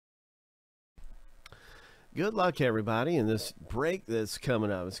Good luck, everybody, in this break that's coming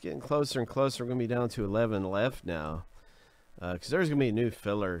up. It's getting closer and closer. We're going to be down to 11 left now because there's going to be a new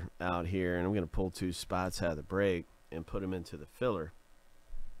filler out here, and I'm going to pull 2 spots out of the break and put them into the filler.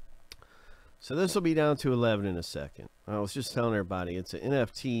 So this will be down to 11 in a second. I was just telling everybody it's an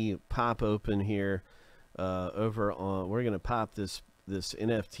NFT pop open here over on. We're going to pop this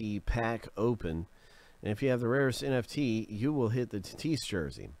NFT pack open, and if you have the rarest NFT, you will hit the Tatis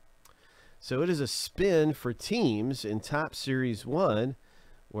jersey. So it is a spin for teams in Top Series 1,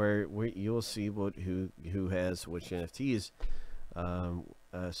 where you'll see who has which NFTs.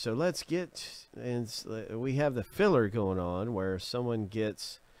 So let's get, and we have the filler going on where someone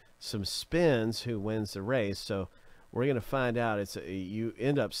gets some spins who wins the race. So we're going to find out. You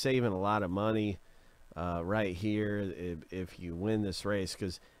end up saving a lot of money right here if you win this race,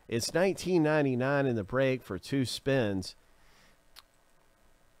 because it's $19.99 in the break for 2 spins.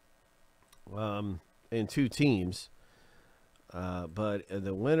 In 2 teams, but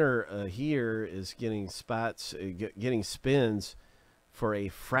the winner here is getting spots, getting spins for a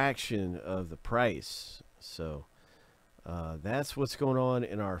fraction of the price. So that's what's going on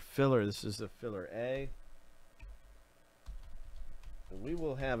in our filler. This is the filler A, and we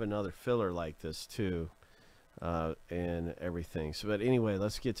will have another filler like this too, and everything. So, but anyway,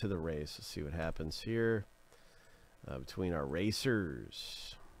 let's get to the race. Let's see what happens here between our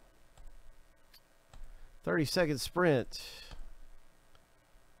racers. 30-second sprint.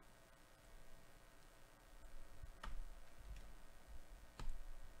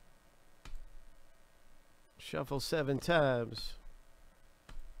 Shuffle 7 times.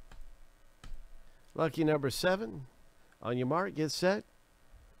 Lucky number 7. On your mark, get set.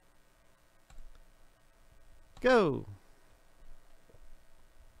 Go.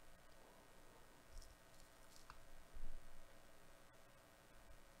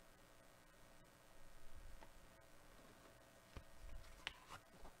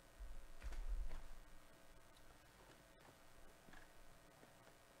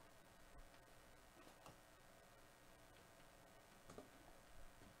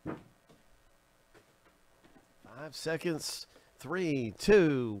 Seconds. 3,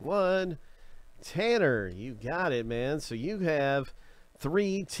 2, 1. Tanner, you got it, man. So you have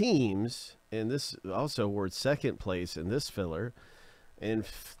 3 teams, and this also awards second place in this filler. And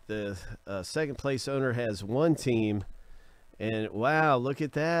the second place owner has 1 team. And wow, look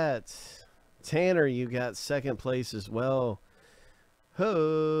at that. Tanner, you got second place as well.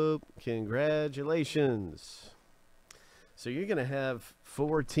 Hope, congratulations. So you're going to have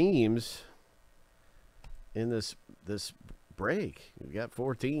 4 teams in this break. We've got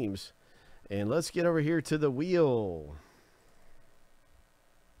 4 teams, and let's get over here to the wheel.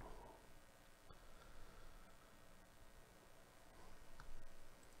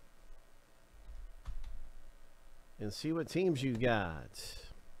 And see what teams you got.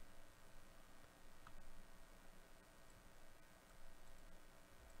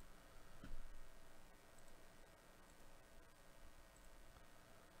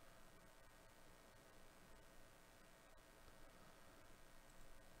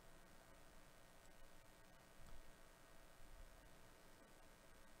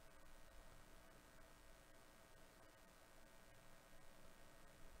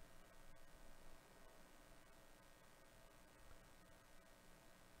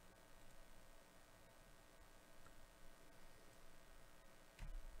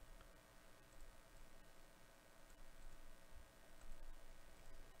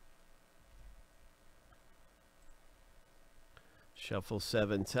 Shuffle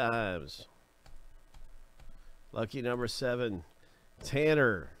 7 times. Lucky number 7,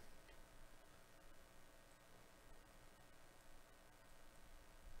 Tanner.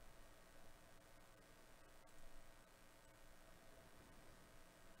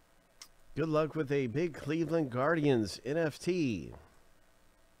 Good luck with a big Cleveland Guardians NFT.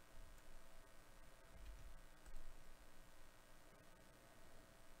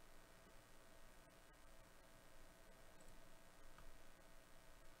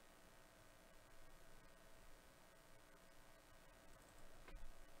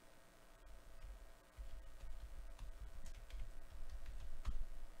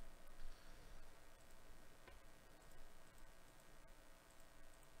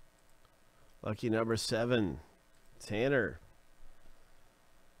 Lucky number 7, Tanner.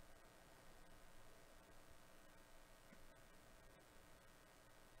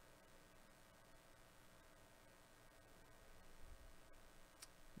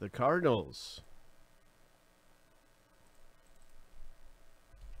 The Cardinals.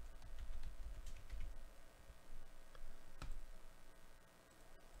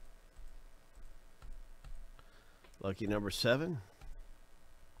 Lucky number 7.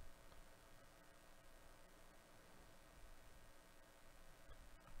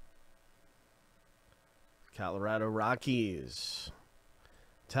 Colorado Rockies.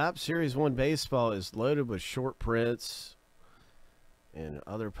 Top Series 1 baseball is loaded with short prints and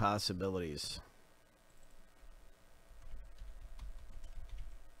other possibilities.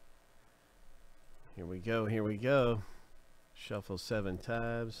 Here we go, here we go. Shuffle 7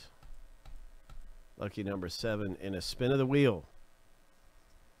 times. Lucky number 7 in a spin of the wheel.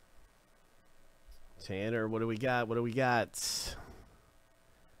 Tanner, what do we got? What do we got?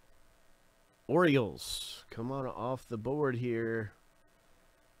 Orioles come on off the board here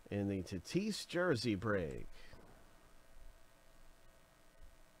in the Tatis jersey break.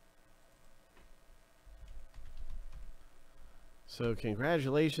 So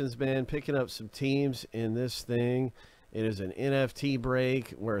congratulations, man, picking up some teams in this thing. It is an NFT break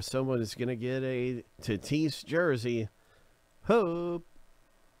where someone is going to get a Tatis jersey. Hope.